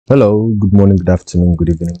Hello, good morning, good afternoon, good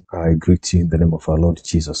evening. I greet you in the name of our Lord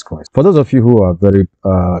Jesus Christ. For those of you who are very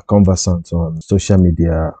conversant on social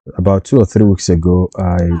media, about 2 or 3 weeks ago,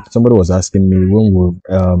 somebody was asking me when will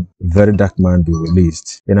Very Dark Man be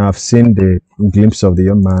released. You know, I've seen the glimpse of the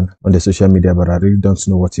young man on the social media, but I really don't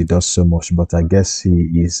know what he does so much. But I guess he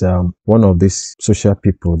is one of these social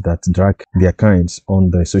people that drag their kinds on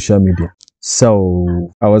the social media.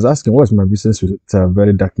 So I was asking, what's my business with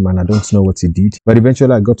Very Dark Man? I don't know what he did, but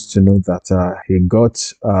eventually I got to know that he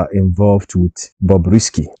got involved with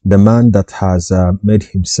Bobrisky, the man that has made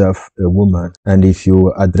himself a woman. And if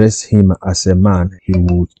you address him as a man, he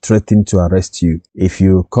will threaten to arrest you. If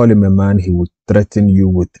you call him a man, he would threaten you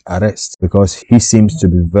with arrest because he seems to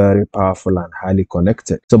be very powerful and highly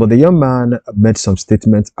connected. So, but the young man made some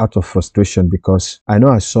statements out of frustration because I know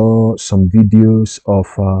I saw some videos of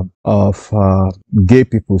gay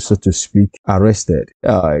people, so to speak, arrested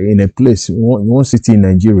in a place, in one city in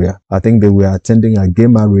Nigeria. I think they were attending a gay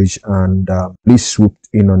marriage and police swooped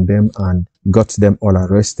in on them and got them all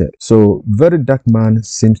arrested. So Very Dark Man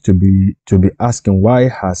seems to be asking, why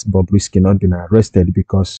has Bobrisky not been arrested?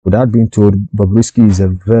 Because without being told, Bobrisky is a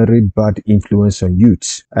very bad influence on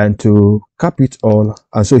youths. And to cap it all,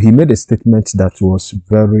 and so he made a statement that was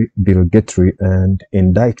very derogatory and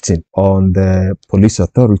indicting on the police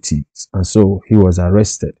authorities, and so he was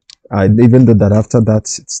arrested. Even though that after that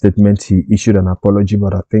statement he issued an apology,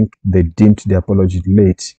 but I think they deemed the apology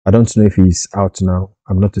late. I don't know if he's out now.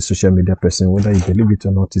 I'm not a social media person. Whether you believe it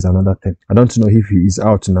or not is another thing. I don't know if he is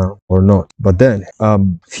out now or not. But then,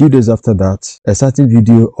 few days after that, a certain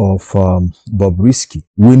video of Bobrisky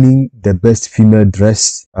winning the best female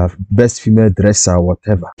dresser,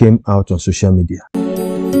 whatever, came out on social media.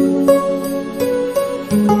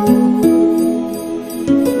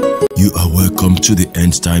 You are welcome to the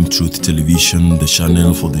End Time Truth Television, the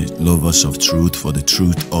channel for the lovers of truth, for the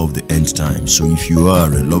truth of the end time. So if you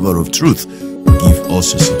are a lover of truth, give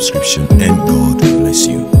us a subscription and God bless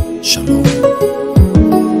you. Shalom.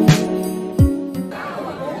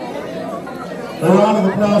 A round of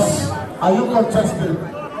applause. Are you contesting?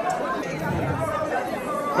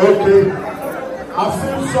 Okay. I've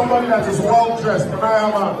seen somebody that is well dressed. Can I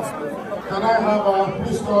have a? Can I have a?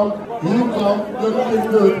 Please come. You come. You're looking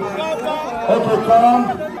good. Okay, come.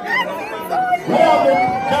 We have the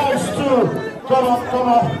guys too. Come up.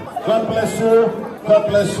 God bless you. God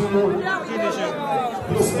bless you.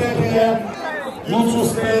 You stay here. You two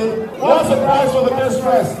stay. What's the price for the best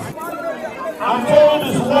dressed? I'm told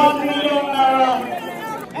it's 1 million naira.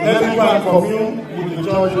 Let me go and commune with the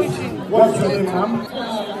judges. What's your name, ma'am?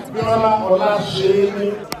 Biola Olashe.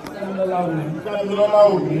 Biola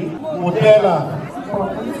Oni. Modella.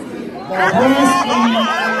 Bobrisky.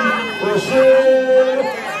 Oshe.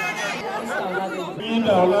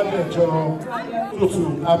 Bida Oladejo. Tutu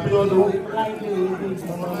Abiodun.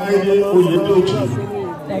 Aide Oyedoji.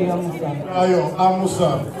 Ayo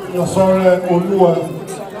Amusa. Yosore Oluwa.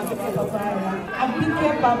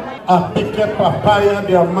 Apike Papaya,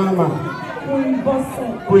 their mama.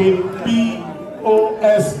 Queen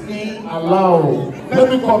P-O-S-E, allow. Let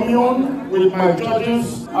me commune with my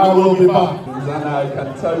judges. I will be back. And I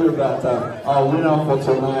can tell you that our winner for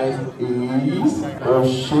tonight is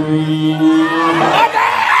Oshe.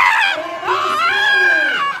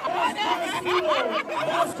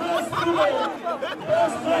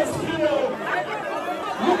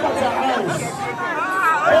 Look at your eyes.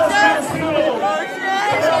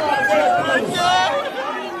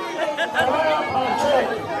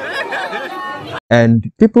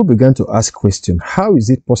 And people began to ask questions. How is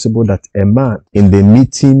it possible that a man in the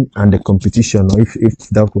meeting and the competition, or if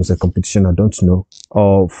that was a competition, I don't know,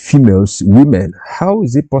 of females, women, how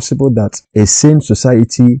is it possible that a sane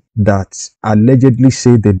society that allegedly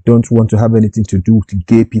say they don't want to have anything to do with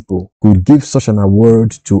gay people could give such an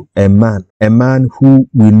award to a man who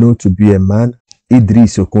we know to be a man,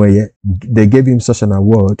 Idris Okoye? They gave him such an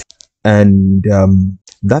award, and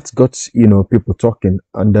that got, people talking.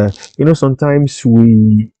 And sometimes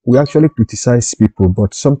we actually criticize people,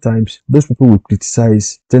 but sometimes those people we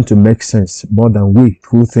criticize tend to make sense more than we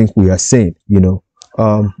who think we are sane.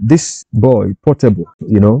 This boy Portable,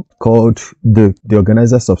 called the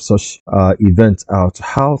organizers of such events out.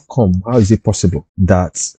 How is it possible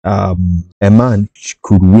that a man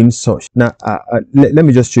could win such? Now, let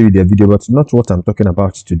me just show you the video, but not what I'm talking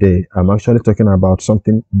about today. I'm actually talking about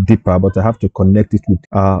something deeper, but I have to connect it with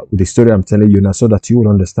the story I'm telling you now so that you will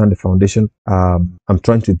understand the foundation I'm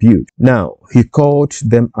trying to build. Now, he called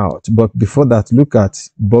them out, but before that, look at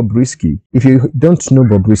Bobrisky. If you don't know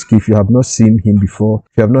Bobrisky, if you have not seen him before,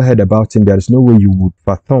 if you have not heard about him, there is no way you would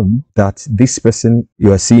fathom confirm that this person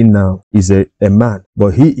you are seeing now is a man,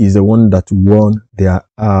 but he is the one that won their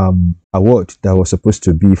award that was supposed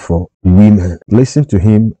to be for women. Listen to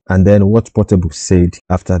him and then what Portable said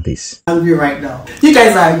after this. Angry right now. You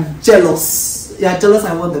guys are jealous. You are jealous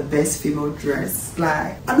I want the best female dress.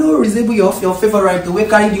 Like, I don't resemble your favorite. The way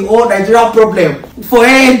carry the old Nigerian problem for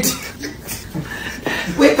head.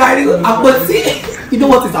 We carry apoti. You know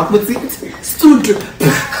what is apoti? Stood.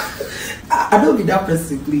 I don't be that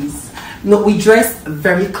person, please. No, we dress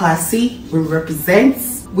very classy. We represent.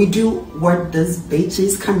 We do what those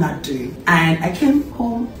bitches cannot do. And I came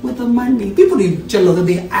home with the money. People are jealous.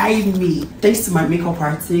 They eye me. Thanks to my makeup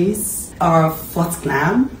artist, Fourth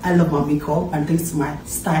Glam. I love my makeup. And thanks to my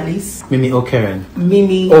stylist, Mimi O'Karen.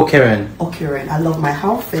 Mimi O'Karen. O'Karen. I love my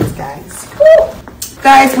outfits, guys. Woo!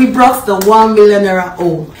 Guys, we brought the 1 million naira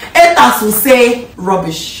home. And as we say,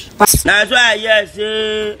 rubbish. That's why I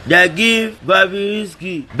say they give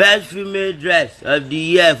Bobrisky best female dress of the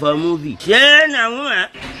year for movie. Shey na woman,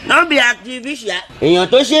 not be activist. Èèyàn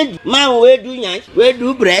tó ṣe man wey do yansh, wey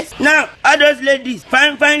do breast. Now all those ladies,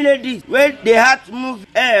 fine ladies, wey they had to move.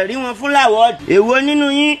 Rí wọn fún award. Èwo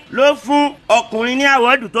nínú yín ló fún ọkùnrin ní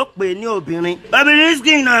award tó pè ní obìnrin.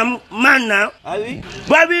 Bobrisky na man now.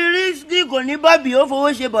 Bobrisky kò ní Bobby ó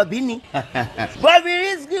fowó ṣe Bobby ni.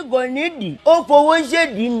 Bobrisky kò ní dì ó fowó ṣe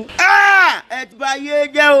dì ni.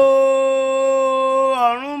 Ẹ̀tùbáyé jẹ́ o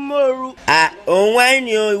ọ̀run mòru. Òun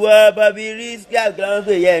wáìnì o ìwọ Bobrisky àgbọn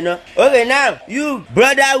pè yẹ náà. Okay, now you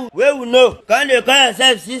brotherhood wey we know come dey call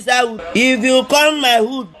yourself sisterhood. If you come my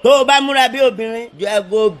hood tó o bá múra bí obìnrin, I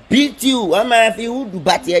go beat you. Wọ́n máa fi hood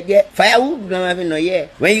bá tiẹ̀ jẹ́. Firewood ló máa fi nà yẹ.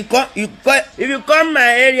 When you come, if you come my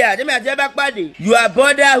area, tẹ́mi àti ẹ bá pàdé, you are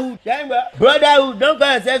brotherhood. Brotherhood, don't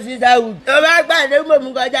call yourself sisterhood. Tó o bá pàdé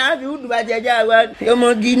mọ̀ kọjá, wọ́n fi hood bá tiẹ̀ jẹ́ àwọn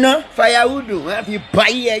ọmọge náà. Firewood wọ́n fi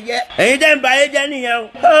báyé ẹ jẹ́. Ẹ̀yin tẹ́ ń báyé jẹ́ nìyẹn o.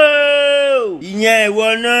 Ìyẹn ìwọ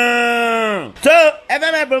náà. So ẹ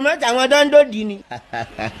fẹ́ máa promote àwọn tó ń dòdì ni.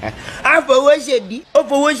 A fowó ṣèdí, ó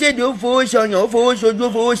fowó ṣèdí, ó fowó ṣọyàn, ó fowó ṣojú, ó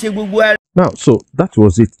fowó ṣe gbogbo ara. Now, so that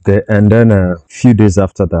was it there. And then a few days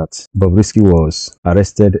after that, Bobrisky was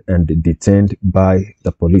arrested and detained by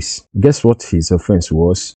the police. Guess what his offense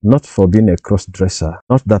was? Not for being a cross-dresser.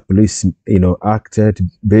 Not that police, acted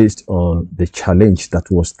based on the challenge that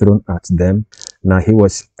was thrown at them. Now, he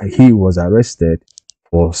was arrested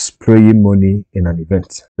for spraying money in an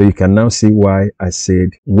event. So you can now see why I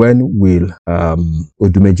said, when will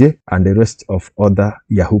Odumeje and the rest of other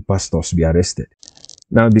Yahoo pastors be arrested?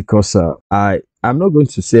 Now, because I'm not going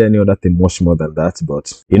to say any other thing much more than that,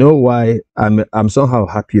 but you know why I'm somehow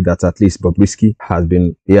happy that at least Bobrisky has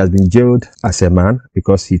been jailed as a man,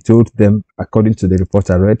 because he told them, according to the report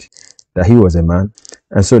I read, that he was a man.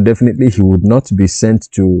 And so definitely he would not be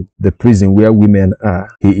sent to the prison where women are.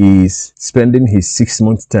 He is spending his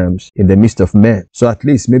 6-month terms in the midst of men. So at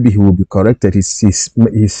least maybe he will be corrected. His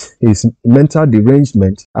mental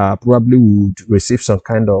derangement probably would receive some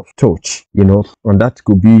kind of touch, and that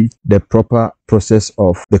could be the proper process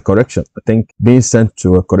of the correction. I think being sent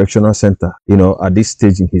to a correctional center, at this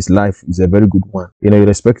stage in his life is a very good one,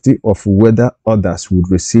 irrespective of whether others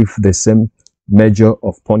would receive the same measure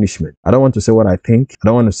of punishment. I don't want to say what I think. I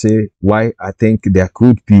don't want to say why I think there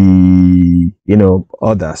could be,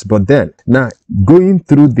 others. But then, now, going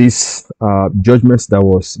through these judgments that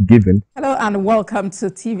was given. Hello and welcome to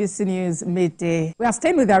TVC News Midday. We are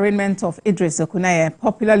staying with the arraignment of Idris Okuneye,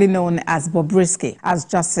 popularly known as Bobrisky, as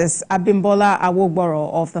Justice Abimbola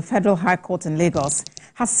Awogboro of the Federal High Court in Lagos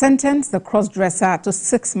has sentenced the cross-dresser to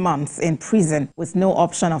 6 months in prison with no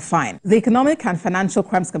option of fine. The Economic and Financial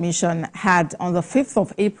Crimes Commission had, on the 5th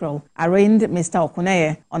of April, arraigned Mr.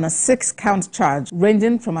 Okuneye on a 6-count charge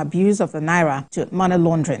ranging from abuse of the naira to money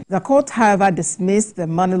laundering. The court, however, dismissed the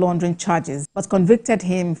money laundering charges but convicted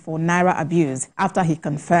him for naira abuse after he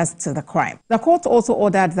confessed to the crime. The court also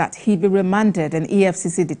ordered that he be remanded in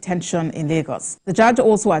EFCC detention in Lagos. The judge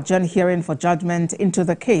also adjourned hearing for judgment into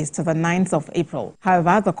the case to the 9th of April.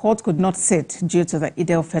 However, the court could not sit due to the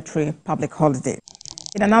Eid al-Fitr public holiday.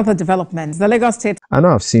 In another development, the Lagos State... I know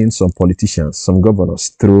I've seen some politicians, some governors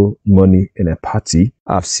throw money in a party.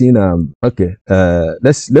 I've seen,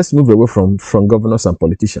 let's move away from governors and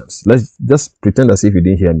politicians. Let's just pretend as if you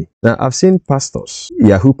didn't hear me. Now, I've seen pastors,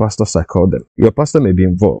 Yahoo pastors I call them. Your pastor may be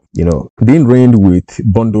involved, being reigned with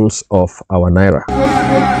bundles of our naira.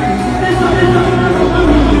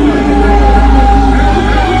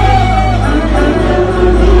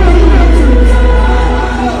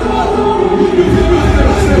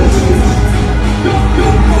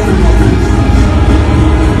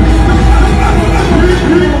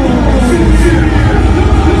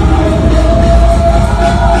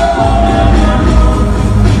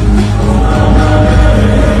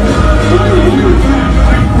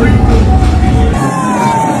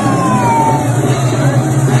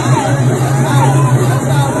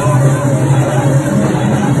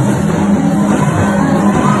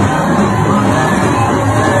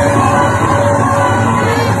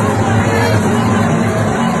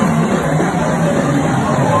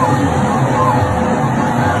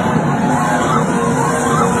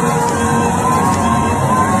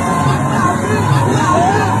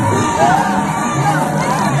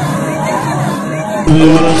 You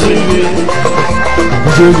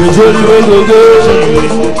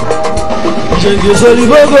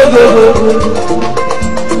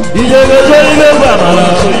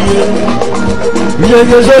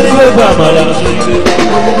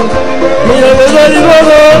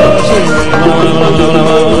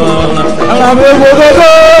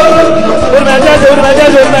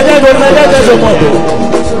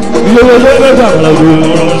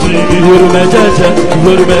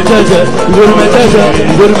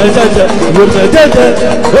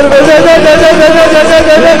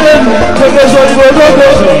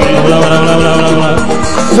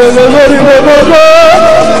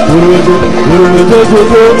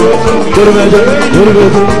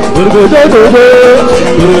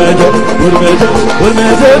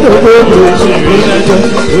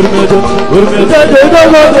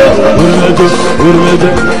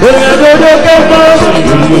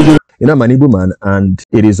know, I'm an Igbo man, and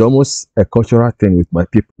it is almost a cultural thing with my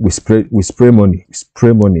people. We spray money,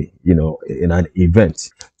 you know, in an event.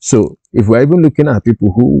 So if we're even looking at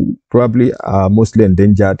people who probably are mostly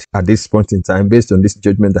endangered at this point in time, based on this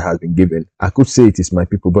judgment that has been given, I could say it is my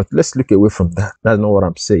people, but let's look away from that. That's not what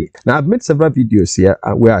I'm saying. Now, I've made several videos here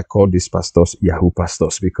where I call these pastors Yahoo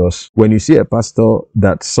pastors, because when you see a pastor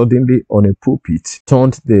that suddenly on a pulpit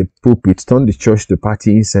turned the church to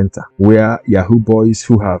partying center, where Yahoo boys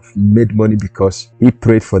who have made money because he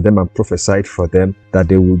prayed for them and prophesied for them that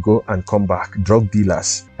they will go and come back, drug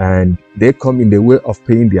dealers, and they come in the way of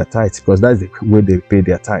paying their tithes, because that's the way they pay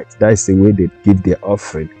their tithes. That's the way they give their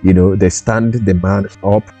offering. You know, they stand the man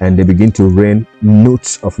up and they begin to rain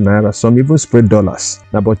notes of naira. Some even spread dollars.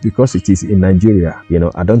 Now, but because it is in Nigeria, you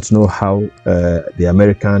know, I don't know how the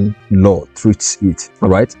American law treats it. All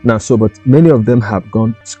right. Now, but many of them have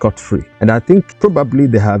gone scot-free. And I think probably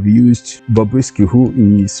they have used Bobrisky, who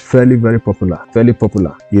is very popular,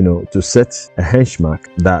 you know, to set a benchmark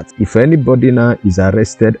that if anybody now is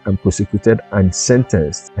arrested and prosecuted and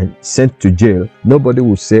sentenced and sent to jail, nobody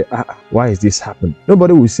will say, why is this happening?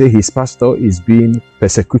 Nobody will say his pastor is being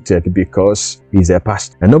persecuted because he's a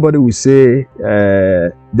pastor. And nobody will say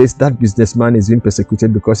that businessman is being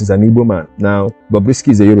persecuted because he's an Igbo man. Now, Bobrisky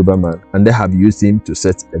is a Yoruba man, and they have used him to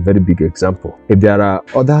set a very big example. If there are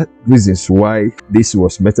other reasons why this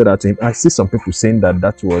was meted out to him, I see some people saying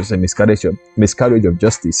that was a miscarriage of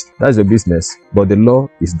justice. That's your business, but the law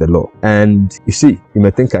is the law. And you see, you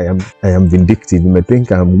may think I am vindictive, you may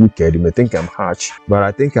think I'm wicked, you may think I'm harsh, but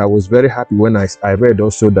I think I was very happy when I read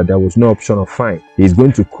also that there was no option of fine. He's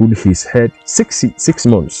going to cool his head 6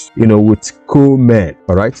 months, you know, with co-men,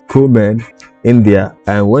 all right, co-men in there,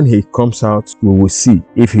 and when he comes out, we will see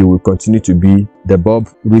if he will continue to be the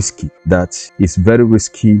Bobrisky that is very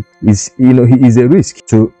risky. Is, you know, he is a risk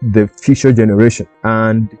to the future generation.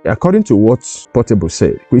 And according to what Portable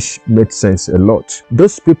said, which made sense a lot,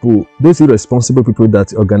 those people, those irresponsible people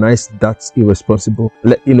that organized that irresponsible,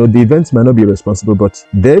 you know, the events might not be responsible, but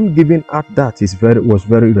them giving out that was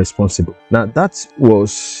very irresponsible. Now that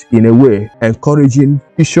was in a way encouraging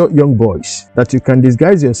future young boys that you can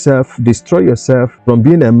disguise yourself, destroy yourself from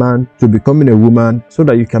being a man to becoming a woman, so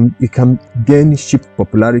that you can gain cheap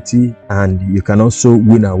popularity, and you can also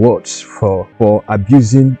win awards for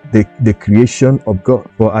abusing the creation of God,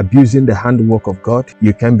 for abusing the handwork of God.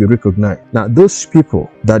 You can be recognized. Now those people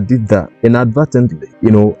that did that inadvertently,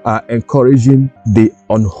 you know, are encouraging the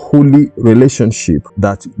unholy relationship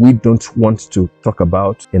that we don't want to talk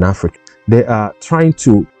about in Africa. They are trying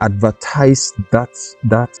to advertise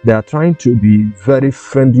that they are trying to be very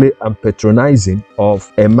friendly and patronizing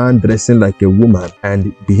of a man dressing like a woman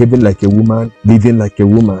and behaving like a woman, living like a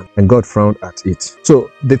woman, and God frowned at it.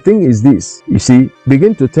 So the thing is this, you see,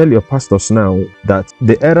 begin to tell your pastors now that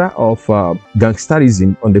the era of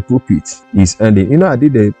gangsterism on the pulpit is ending. You know, I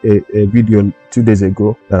did a video 2 days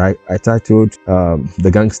ago that I titled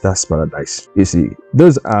The Gangster's Paradise. You see,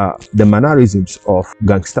 those are the mannerisms of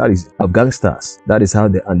gangsterism, of gangsters. That is how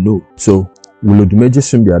they are known. So will Odumeje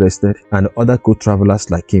soon be arrested, and other co-travelers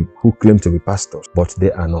like him who claim to be pastors, but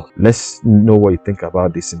they are not? Let's know what you think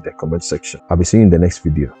about this in the comment section. I'll be seeing you in the next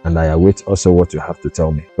video, and I await also what you have to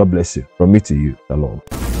tell me. God bless you. From me to you, shalom.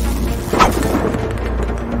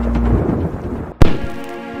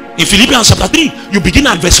 In Philippians chapter 3, you begin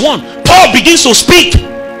at verse 1. Paul begins to speak.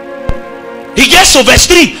 He gets to verse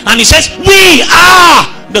 3 and he says, we are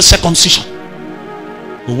the circumcision.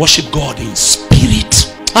 We worship God in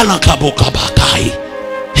spirit. Help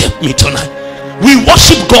me tonight. We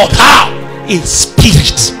worship God how? In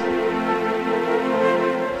spirit.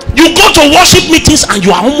 You go to worship meetings and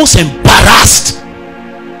you are almost embarrassed.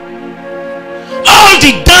 All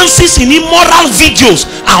the dances in immoral videos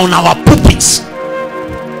are on our pulpits.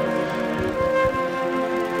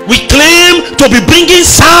 We claim to be bringing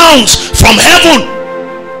sounds from heaven,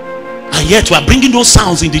 and yet we are bringing those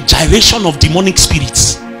sounds in the gyration of demonic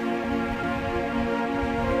spirits.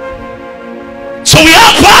 So we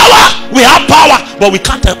have power, but we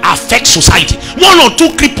can't affect society. 1 or 2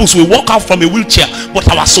 cripples will walk out from a wheelchair, but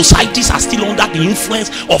our societies are still under the influence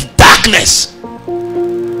of darkness.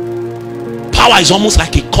 Power is almost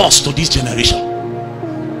like a curse to this generation.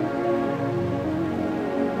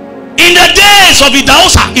 In the days of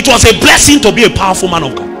Idaosa, it was a blessing to be a powerful man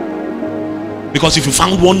of God, because if you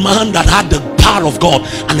found one man that had the power of God,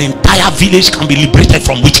 an entire village can be liberated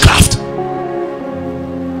from witchcraft.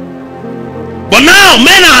 But now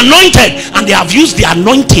men are anointed, and they have used the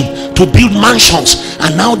anointing to build mansions,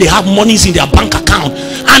 and now they have monies in their bank account,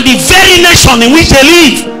 and the very nation in which they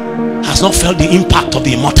live has not felt the impact of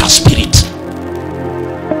the immortal spirit.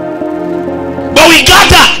 But we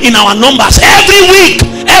gather in our numbers every week,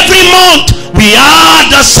 every month. We are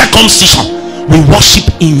the circumcision. We worship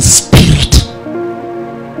in spirit.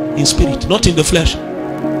 In spirit, not in the flesh.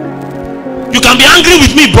 You can be angry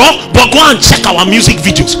with me, bro, but go and check our music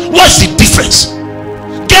videos. What's the difference?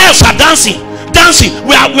 Girls are dancing.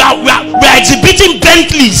 We are exhibiting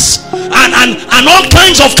Bentleys and all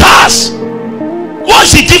kinds of cars.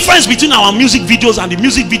 What's the difference between our music videos and the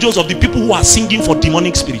music videos of the people who are singing for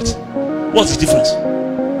demonic spirits? What's the difference?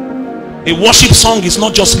 A worship song is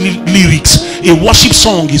not just lyrics. A worship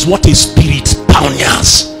song is what a spirit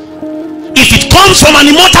pioneers. If it comes from an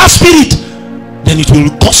immortal spirit, then it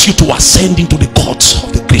will cause you to ascend into the courts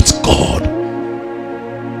of the great God.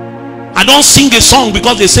 I don't sing a song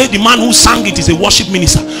because they say the man who sang it is a worship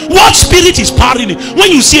minister. What spirit is powering it?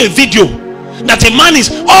 When you see a video that a man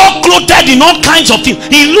is all clothed in all kinds of things,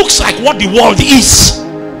 he looks like what the world is.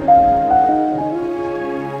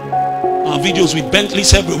 Our videos with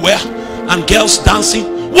Bentleys everywhere and girls dancing.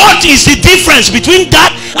 What is the difference between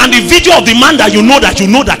that and the video of the man that you know that you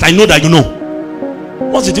know that I know that you know?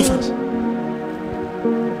 What's the difference?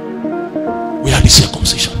 We are the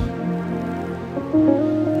circumcision.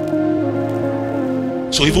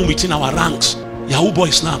 So even within our ranks, Yahoo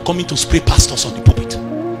boys now are coming to spray pastors on the pulpit.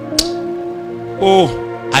 Oh,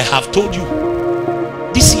 I have told you,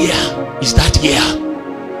 this year is that year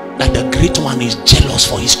that the great one is jealous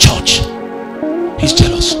for his church. He's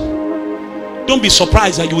jealous. Don't be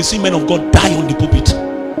surprised that you will see men of God die on the pulpit.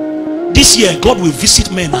 This year God will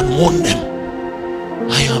visit men and warn them.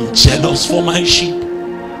 I am jealous for my sheep.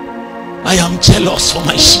 I am jealous for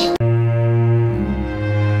my sheep.